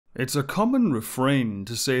It's a common refrain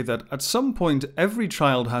to say that at some point every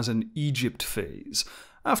child has an Egypt phase.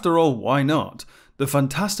 After all, why not? The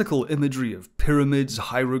fantastical imagery of pyramids,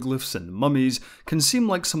 hieroglyphs, and mummies can seem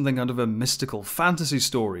like something out of a mystical fantasy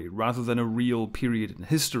story rather than a real period in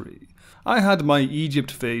history. I had my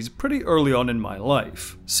Egypt phase pretty early on in my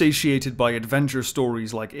life, satiated by adventure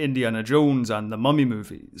stories like Indiana Jones and the Mummy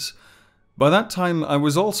movies. By that time, I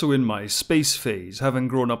was also in my space phase, having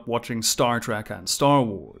grown up watching Star Trek and Star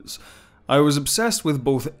Wars. I was obsessed with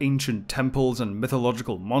both ancient temples and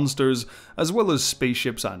mythological monsters, as well as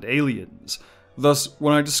spaceships and aliens. Thus,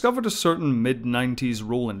 when I discovered a certain mid-90s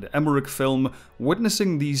Roland Emmerich film,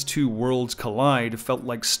 witnessing these two worlds collide felt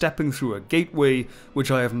like stepping through a gateway which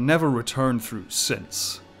I have never returned through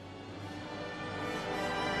since.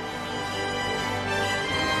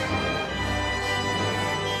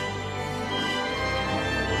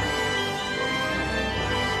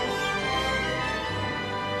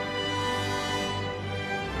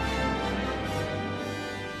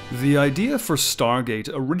 The idea for Stargate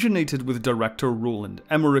originated with director Roland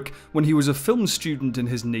Emmerich when he was a film student in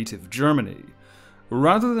his native Germany.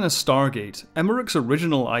 Rather than a Stargate, Emmerich's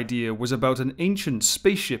original idea was about an ancient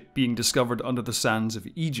spaceship being discovered under the sands of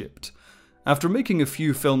Egypt. After making a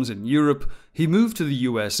few films in Europe, he moved to the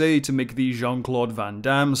USA to make the Jean-Claude Van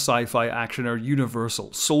Damme sci-fi actioner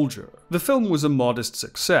Universal Soldier. The film was a modest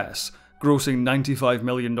success, grossing $95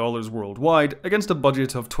 million worldwide against a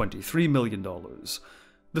budget of $23 million.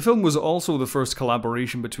 The film was also the first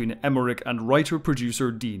collaboration between Emmerich and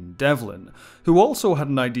writer-producer Dean Devlin, who also had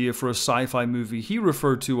an idea for a sci-fi movie he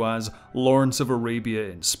referred to as Lawrence of Arabia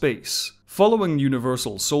in Space. Following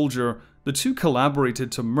Universal Soldier, the two collaborated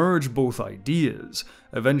to merge both ideas,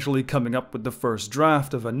 eventually coming up with the first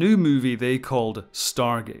draft of a new movie they called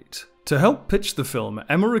Stargate. To help pitch the film,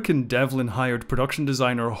 Emmerich and Devlin hired production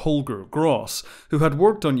designer Holger Gross, who had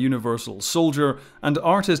worked on Universal Soldier, and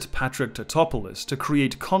artist Patrick Tatopoulos to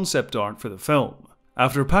create concept art for the film.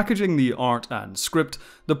 After packaging the art and script,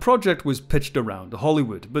 the project was pitched around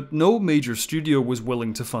Hollywood, but no major studio was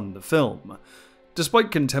willing to fund the film.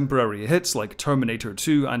 Despite contemporary hits like Terminator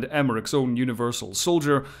 2 and Emmerich's own Universal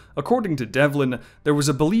Soldier, according to Devlin, there was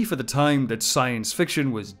a belief at the time that science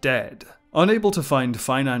fiction was dead. Unable to find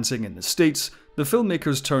financing in the States, the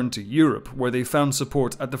filmmakers turned to Europe, where they found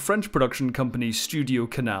support at the French production company Studio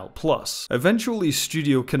Canal Plus. Eventually,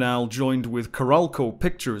 Studio Canal joined with Coralco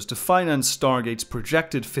Pictures to finance Stargate's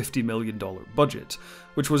projected $50 million budget,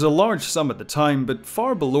 which was a large sum at the time, but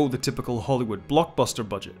far below the typical Hollywood blockbuster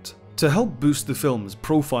budget. To help boost the film's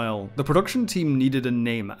profile, the production team needed a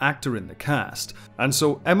name actor in the cast, and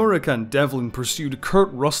so Emmerich and Devlin pursued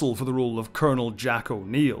Kurt Russell for the role of Colonel Jack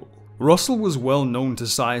O'Neill. Russell was well known to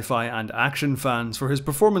sci-fi and action fans for his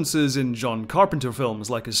performances in John Carpenter films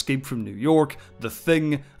like Escape from New York, The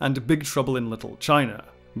Thing, and Big Trouble in Little China.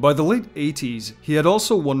 By the late 80s, he had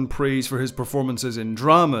also won praise for his performances in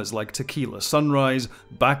dramas like Tequila Sunrise,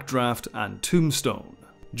 Backdraft, and Tombstone.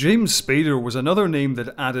 James Spader was another name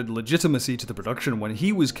that added legitimacy to the production when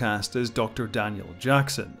he was cast as Dr. Daniel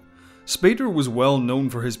Jackson. Spader was well known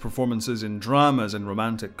for his performances in dramas and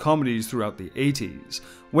romantic comedies throughout the 80s,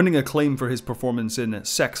 winning acclaim for his performance in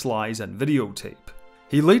Sex, Lies, and Videotape.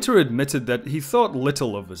 He later admitted that he thought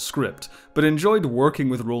little of the script, but enjoyed working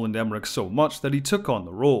with Roland Emmerich so much that he took on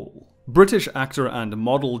the role. British actor and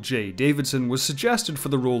model Jay Davidson was suggested for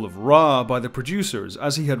the role of Ra by the producers,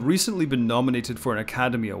 as he had recently been nominated for an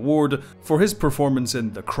Academy Award for his performance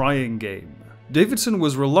in The Crying Game. Davidson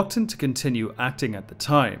was reluctant to continue acting at the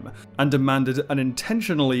time, and demanded an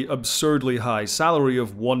intentionally absurdly high salary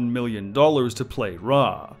of $1 million to play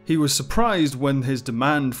Ra. He was surprised when his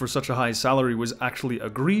demand for such a high salary was actually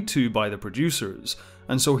agreed to by the producers,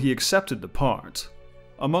 and so he accepted the part.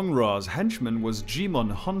 Among Ra's henchmen was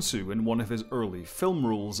Jimon Hunsu in one of his early film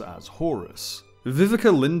roles as Horus.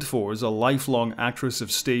 Vivica Lindfors, a lifelong actress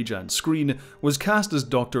of stage and screen, was cast as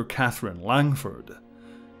Dr. Catherine Langford.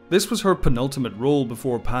 This was her penultimate role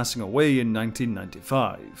before passing away in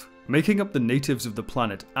 1995. Making up the natives of the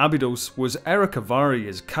planet Abydos was Eric Avari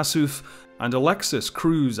as Kasuf and Alexis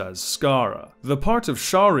Cruz as Skara. The part of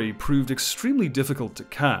Shari proved extremely difficult to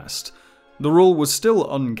cast. The role was still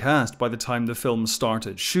uncast by the time the film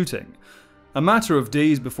started shooting. A matter of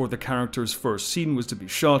days before the character's first scene was to be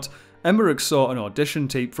shot, Emmerich saw an audition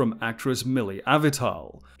tape from actress Millie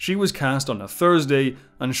Avital. She was cast on a Thursday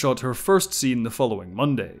and shot her first scene the following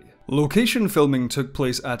Monday. Location filming took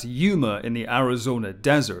place at Yuma in the Arizona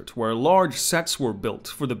desert, where large sets were built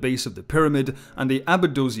for the base of the pyramid and the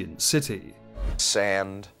Abydosian city.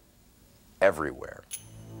 Sand everywhere.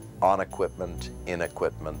 On equipment, in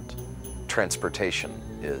equipment, transportation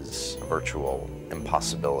is a virtual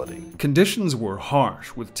impossibility. Conditions were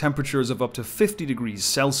harsh, with temperatures of up to 50 degrees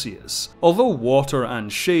Celsius. Although water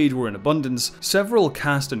and shade were in abundance, several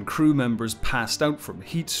cast and crew members passed out from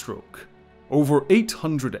heat stroke. Over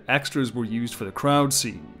 800 extras were used for the crowd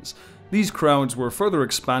scenes. These crowds were further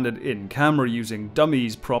expanded in camera using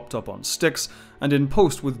dummies propped up on sticks, and in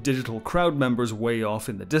post with digital crowd members way off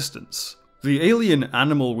in the distance. The alien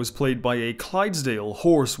animal was played by a Clydesdale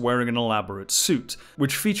horse wearing an elaborate suit,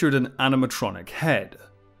 which featured an animatronic head.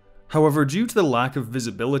 However, due to the lack of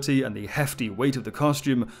visibility and the hefty weight of the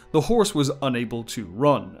costume, the horse was unable to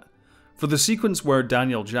run. For the sequence where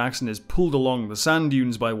Daniel Jackson is pulled along the sand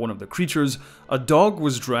dunes by one of the creatures, a dog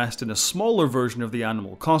was dressed in a smaller version of the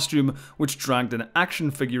animal costume, which dragged an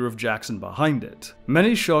action figure of Jackson behind it.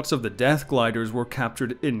 Many shots of the death gliders were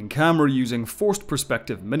captured in camera using forced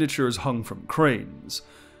perspective miniatures hung from cranes.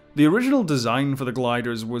 The original design for the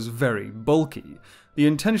gliders was very bulky, the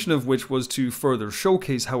intention of which was to further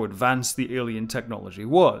showcase how advanced the alien technology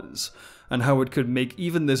was, and how it could make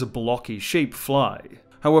even this blocky shape fly.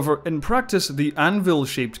 However, in practice, the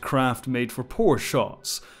anvil-shaped craft made for poor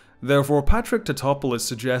shots. Therefore, Patrick Tatopoulos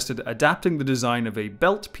suggested adapting the design of a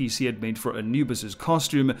belt piece he had made for Anubis'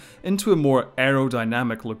 costume into a more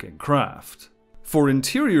aerodynamic-looking craft. For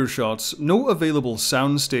interior shots, no available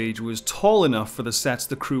soundstage was tall enough for the sets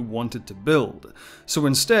the crew wanted to build, so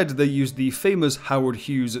instead they used the famous Howard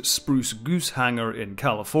Hughes Spruce Goose hangar in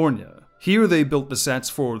California. Here they built the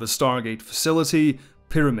sets for the Stargate facility,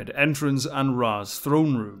 Pyramid entrance, and Ra's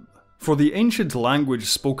throne room. For the ancient language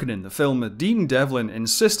spoken in the film, Dean Devlin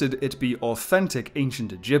insisted it be authentic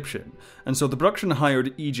ancient Egyptian, and so the production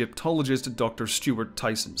hired Egyptologist Dr. Stuart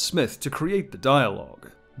Tyson Smith to create the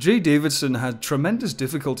dialogue. Jay Davidson had tremendous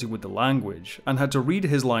difficulty with the language, and had to read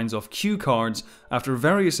his lines off cue cards after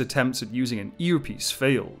various attempts at using an earpiece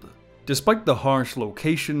failed. Despite the harsh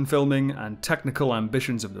location filming and technical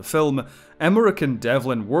ambitions of the film, Emmerich and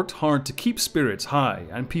Devlin worked hard to keep spirits high,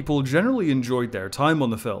 and people generally enjoyed their time on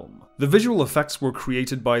the film. The visual effects were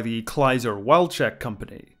created by the Kleiser-Walczak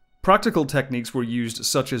company. Practical techniques were used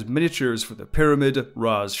such as miniatures for the pyramid,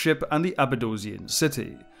 Ra's ship, and the Abydosian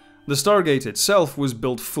city. The Stargate itself was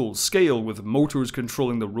built full scale with motors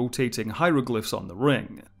controlling the rotating hieroglyphs on the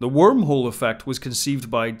ring. The wormhole effect was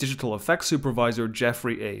conceived by digital effects supervisor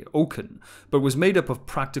Jeffrey A. Oken, but was made up of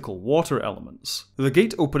practical water elements. The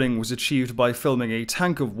gate opening was achieved by filming a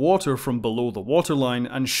tank of water from below the waterline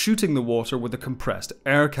and shooting the water with a compressed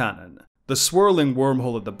air cannon. The swirling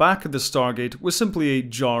wormhole at the back of the Stargate was simply a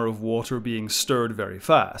jar of water being stirred very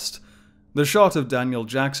fast. The shot of Daniel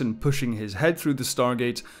Jackson pushing his head through the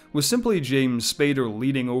Stargate was simply James Spader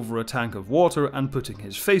leaning over a tank of water and putting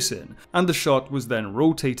his face in, and the shot was then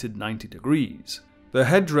rotated 90 degrees. The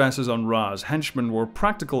headdresses on Ra's henchmen were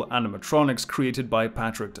practical animatronics created by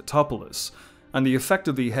Patrick Tatopoulos, and the effect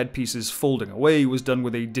of the headpieces folding away was done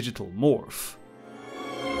with a digital morph.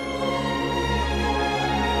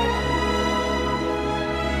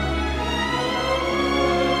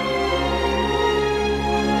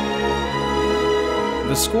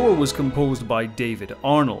 The score was composed by David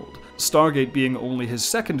Arnold, Stargate being only his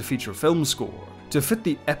second feature film score. To fit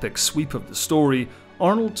the epic sweep of the story,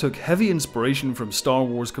 Arnold took heavy inspiration from Star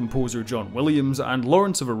Wars composer John Williams and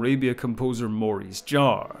Lawrence of Arabia composer Maurice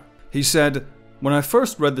Jarre. He said, "When I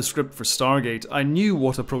first read the script for Stargate, I knew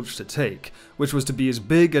what approach to take, which was to be as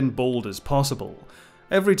big and bold as possible.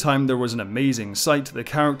 Every time there was an amazing sight, the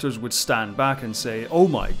characters would stand back and say, 'Oh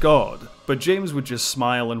my god,' but James would just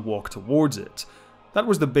smile and walk towards it. That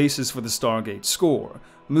was the basis for the Stargate score,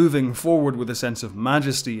 moving forward with a sense of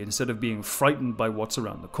majesty instead of being frightened by what's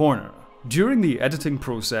around the corner." During the editing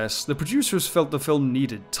process, the producers felt the film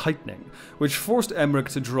needed tightening, which forced Emmerich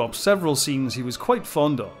to drop several scenes he was quite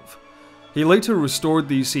fond of. He later restored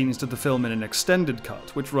these scenes to the film in an extended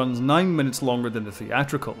cut, which runs 9 minutes longer than the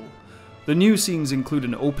theatrical. The new scenes include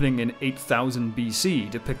an opening in 8000 BC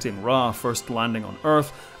depicting Ra first landing on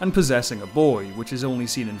Earth and possessing a boy, which is only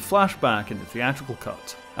seen in flashback in the theatrical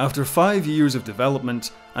cut. After 5 years of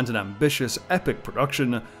development and an ambitious, epic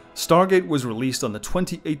production, Stargate was released on the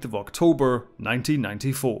 28th of October,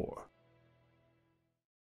 1994.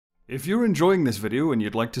 If you're enjoying this video and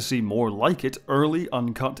you'd like to see more like it, early,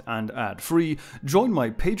 uncut, and ad-free, join my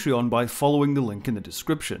Patreon by following the link in the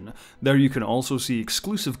description. There you can also see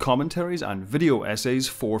exclusive commentaries and video essays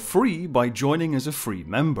for free by joining as a free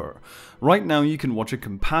member. Right now you can watch a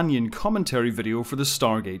companion commentary video for the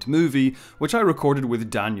Stargate movie, which I recorded with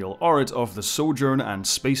Daniel Orrit of the Sojourn and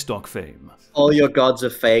Space Dock fame. All your gods are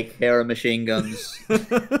fake, here are machine guns.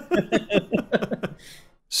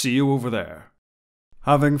 See you over there.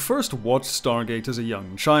 Having first watched Stargate as a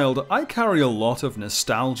young child, I carry a lot of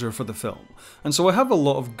nostalgia for the film, and so I have a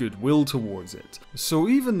lot of goodwill towards it. So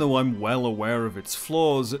even though I'm well aware of its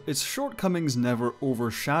flaws, its shortcomings never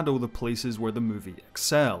overshadow the places where the movie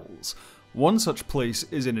excels. One such place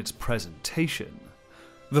is in its presentation.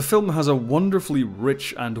 The film has a wonderfully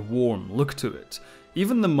rich and warm look to it.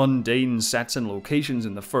 Even the mundane sets and locations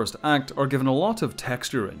in the first act are given a lot of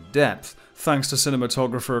texture and depth, thanks to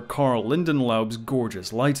cinematographer Carl Lindenlaub's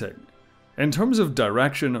gorgeous lighting. In terms of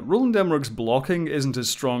direction, Roland Emmerich's blocking isn't as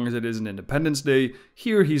strong as it is in Independence Day.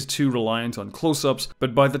 Here he's too reliant on close-ups,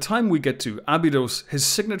 but by the time we get to Abydos, his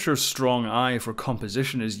signature strong eye for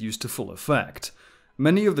composition is used to full effect.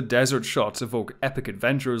 Many of the desert shots evoke epic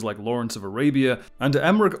adventures like Lawrence of Arabia, and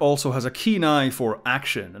Emmerich also has a keen eye for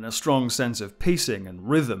action and a strong sense of pacing and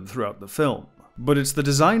rhythm throughout the film. But it's the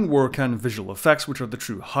design work and visual effects which are the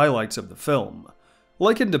true highlights of the film.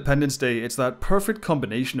 Like Independence Day, it's that perfect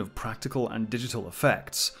combination of practical and digital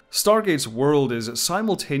effects. Stargate's world is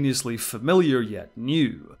simultaneously familiar yet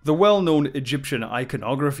new. The well-known Egyptian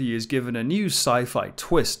iconography is given a new sci-fi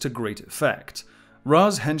twist to great effect.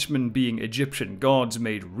 Ra's henchmen being Egyptian gods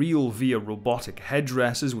made real via robotic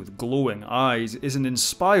headdresses with glowing eyes is an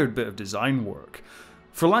inspired bit of design work.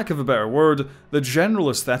 For lack of a better word, the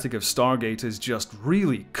general aesthetic of Stargate is just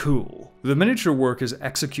really cool. The miniature work is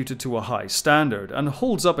executed to a high standard and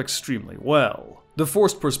holds up extremely well. The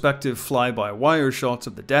forced perspective fly-by-wire shots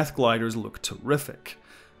of the Death Gliders look terrific.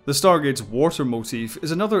 The Stargate's water motif is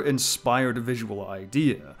another inspired visual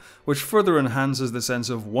idea, which further enhances the sense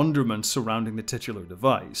of wonderment surrounding the titular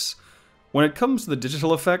device. When it comes to the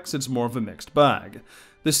digital effects, it's more of a mixed bag.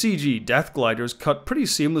 The CG Death Gliders cut pretty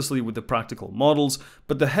seamlessly with the practical models,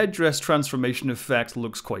 but the headdress transformation effect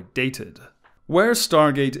looks quite dated. Where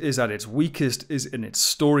Stargate is at its weakest is in its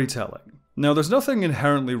storytelling. Now, there's nothing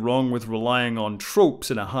inherently wrong with relying on tropes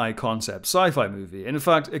in a high-concept sci-fi movie. In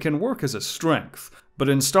fact, it can work as a strength. But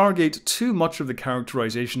in Stargate, too much of the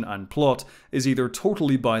characterization and plot is either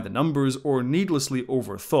totally by the numbers or needlessly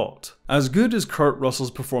overthought. As good as Kurt Russell's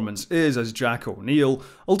performance is as Jack O'Neill,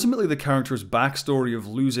 ultimately the character's backstory of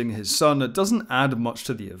losing his son doesn't add much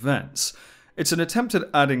to the events. It's an attempt at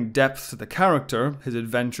adding depth to the character, his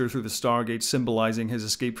adventure through the Stargate symbolizing his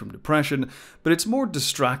escape from depression, but it's more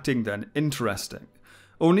distracting than interesting.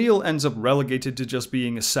 O'Neill ends up relegated to just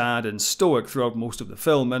being sad and stoic throughout most of the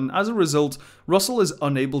film, and as a result, Russell is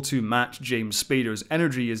unable to match James Spader's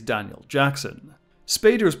energy as Daniel Jackson.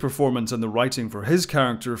 Spader's performance and the writing for his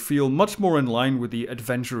character feel much more in line with the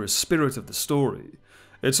adventurous spirit of the story.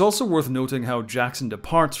 It's also worth noting how Jackson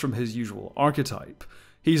departs from his usual archetype.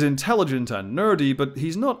 He's intelligent and nerdy, but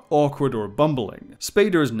he's not awkward or bumbling.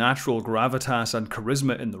 Spader's natural gravitas and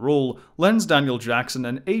charisma in the role lends Daniel Jackson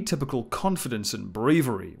an atypical confidence and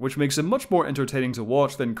bravery, which makes him much more entertaining to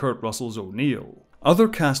watch than Kurt Russell's O'Neill. Other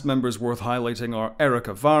cast members worth highlighting are Eric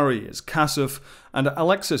Avari as Kasuf and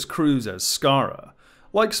Alexis Cruz as Skara.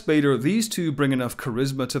 Like Spader, these two bring enough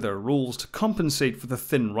charisma to their roles to compensate for the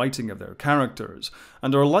thin writing of their characters,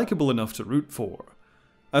 and are likable enough to root for.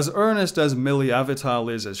 As earnest as Millie Avital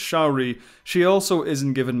is as Shaury, she also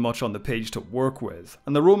isn't given much on the page to work with,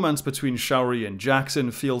 and the romance between Shaury and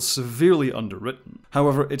Jackson feels severely underwritten.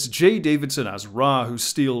 However, it's Jay Davidson as Ra who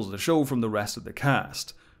steals the show from the rest of the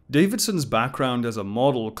cast. Davidson's background as a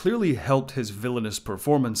model clearly helped his villainous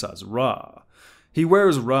performance as Ra. He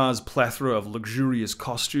wears Ra's plethora of luxurious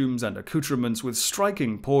costumes and accoutrements with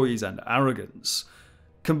striking poise and arrogance.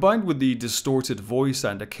 Combined with the distorted voice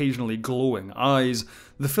and occasionally glowing eyes,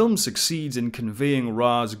 the film succeeds in conveying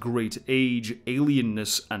Ra's great age,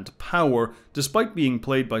 alienness, and power despite being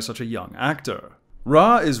played by such a young actor.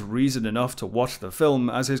 Ra is reason enough to watch the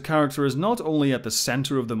film, as his character is not only at the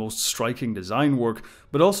center of the most striking design work,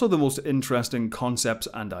 but also the most interesting concepts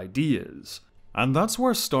and ideas. And that's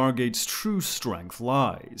where Stargate's true strength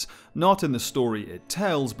lies, not in the story it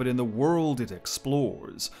tells, but in the world it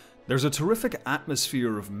explores. There's a terrific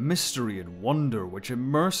atmosphere of mystery and wonder which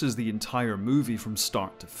immerses the entire movie from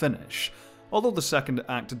start to finish. Although the second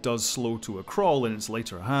act does slow to a crawl in its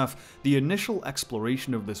later half, the initial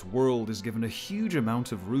exploration of this world is given a huge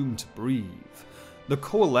amount of room to breathe. The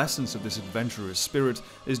coalescence of this adventurous spirit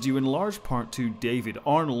is due in large part to David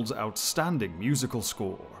Arnold's outstanding musical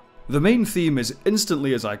score. The main theme is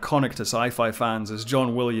instantly as iconic to sci-fi fans as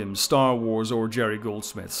John Williams' Star Wars or Jerry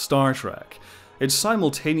Goldsmith's Star Trek. It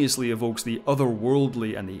simultaneously evokes the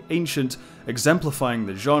otherworldly and the ancient, exemplifying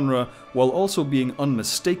the genre, while also being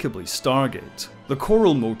unmistakably Stargate. The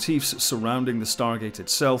choral motifs surrounding the Stargate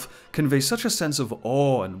itself convey such a sense of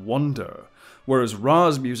awe and wonder, whereas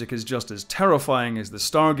Ra's music is just as terrifying as the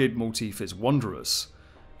Stargate motif is wondrous.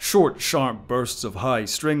 Short, sharp bursts of high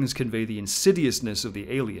strings convey the insidiousness of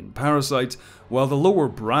the alien parasite, while the lower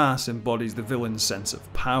brass embodies the villain's sense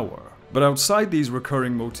of power. But outside these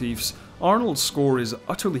recurring motifs, Arnold's score is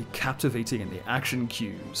utterly captivating in the action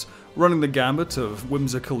cues, running the gambit of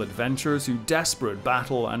whimsical adventure to desperate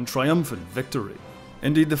battle and triumphant victory.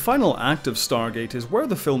 Indeed, the final act of Stargate is where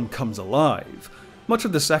the film comes alive. Much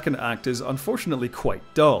of the second act is unfortunately quite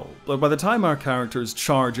dull, but by the time our characters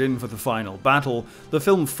charge in for the final battle, the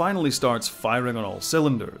film finally starts firing on all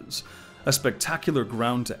cylinders. A spectacular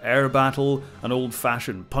ground-to-air battle, an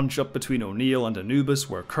old-fashioned punch-up between O'Neill and Anubis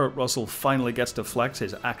where Kurt Russell finally gets to flex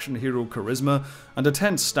his action hero charisma, and a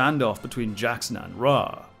tense standoff between Jackson and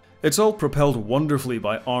Ra. It's all propelled wonderfully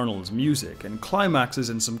by Arnold's music, and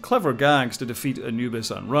climaxes in some clever gags to defeat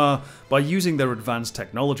Anubis and Ra by using their advanced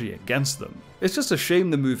technology against them. It's just a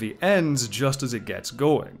shame the movie ends just as it gets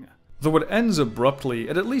going. Though it ends abruptly,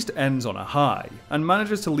 it at least ends on a high, and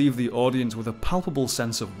manages to leave the audience with a palpable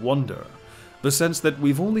sense of wonder. The sense that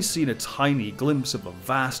we've only seen a tiny glimpse of a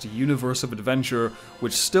vast universe of adventure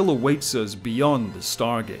which still awaits us beyond the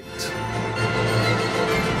Stargate.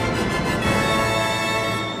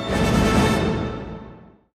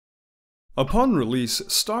 Upon release,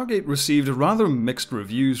 Stargate received rather mixed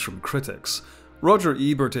reviews from critics. Roger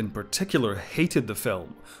Ebert in particular hated the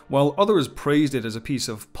film, while others praised it as a piece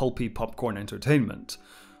of pulpy popcorn entertainment.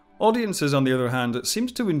 Audiences, on the other hand,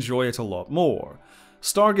 seemed to enjoy it a lot more.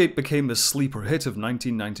 Stargate became the sleeper hit of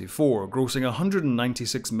 1994, grossing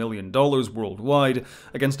 $196 million worldwide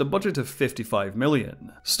against a budget of $55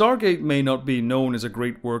 million. Stargate may not be known as a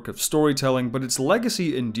great work of storytelling, but its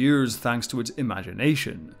legacy endures thanks to its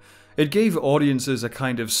imagination. It gave audiences a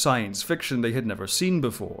kind of science fiction they had never seen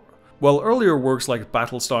before. While earlier works like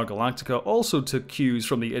Battlestar Galactica also took cues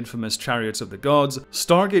from the infamous Chariots of the Gods,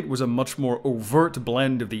 Stargate was a much more overt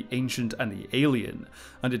blend of the ancient and the alien,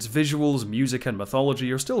 and its visuals, music, and mythology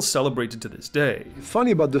are still celebrated to this day.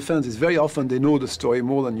 Funny about the fans is very often they know the story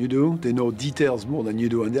more than you do, they know details more than you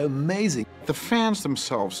do, and they're amazing. The fans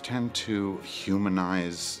themselves tend to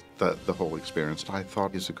humanize the whole experience. I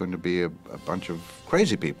thought, is it going to be a bunch of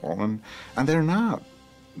crazy people? And they're not.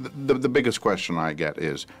 The biggest question I get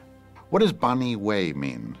is, what does Bunny Way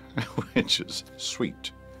mean? Which is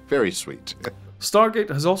sweet. Very sweet. Stargate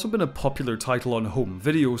has also been a popular title on home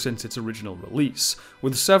video since its original release,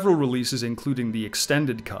 with several releases including the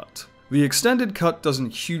extended cut. The extended cut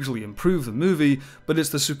doesn't hugely improve the movie, but it's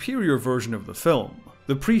the superior version of the film.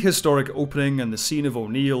 The prehistoric opening and the scene of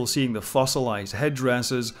O'Neill seeing the fossilized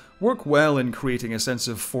headdresses work well in creating a sense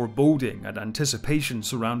of foreboding and anticipation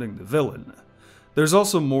surrounding the villain. There's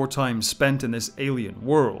also more time spent in this alien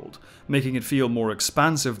world, making it feel more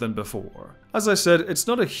expansive than before. As I said, it's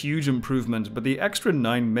not a huge improvement, but the extra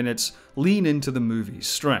 9 minutes lean into the movie's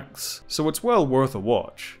strengths, so it's well worth a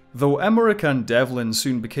watch. Though Emmerich and Devlin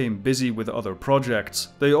soon became busy with other projects,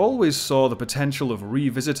 they always saw the potential of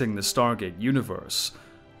revisiting the Stargate universe.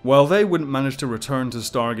 While they wouldn't manage to return to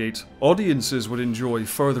Stargate, audiences would enjoy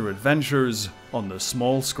further adventures on the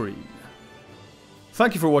small screen.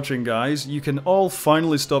 Thank you for watching, guys. You can all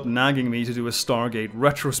finally stop nagging me to do a Stargate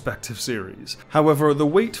retrospective series. However, the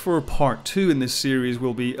wait for part 2 in this series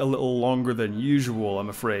will be a little longer than usual, I'm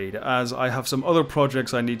afraid, as I have some other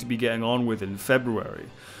projects I need to be getting on with in February.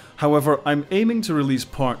 However, I'm aiming to release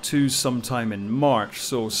part 2 sometime in March,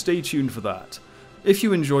 so stay tuned for that. If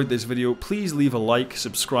you enjoyed this video, please leave a like,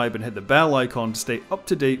 subscribe, and hit the bell icon to stay up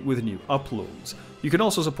to date with new uploads. You can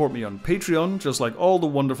also support me on Patreon, just like all the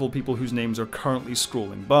wonderful people whose names are currently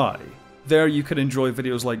scrolling by. There you can enjoy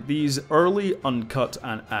videos like these early, uncut,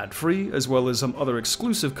 and ad-free, as well as some other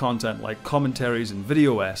exclusive content like commentaries and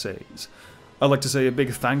video essays. I'd like to say a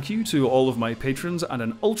big thank you to all of my patrons, and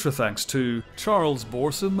an ultra thanks to Charles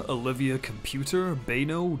Borsum, Olivia Computer,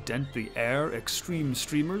 Bano, Dent the Air, Extreme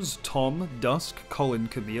Streamers, Tom, Dusk, Colin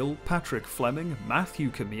Camille, Patrick Fleming,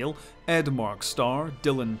 Matthew Camille, Ed Mark Starr,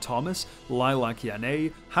 Dylan Thomas, Lilac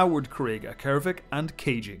Yane, Howard Craig Akervik, and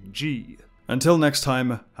Caging G. Until next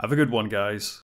time, have a good one, guys.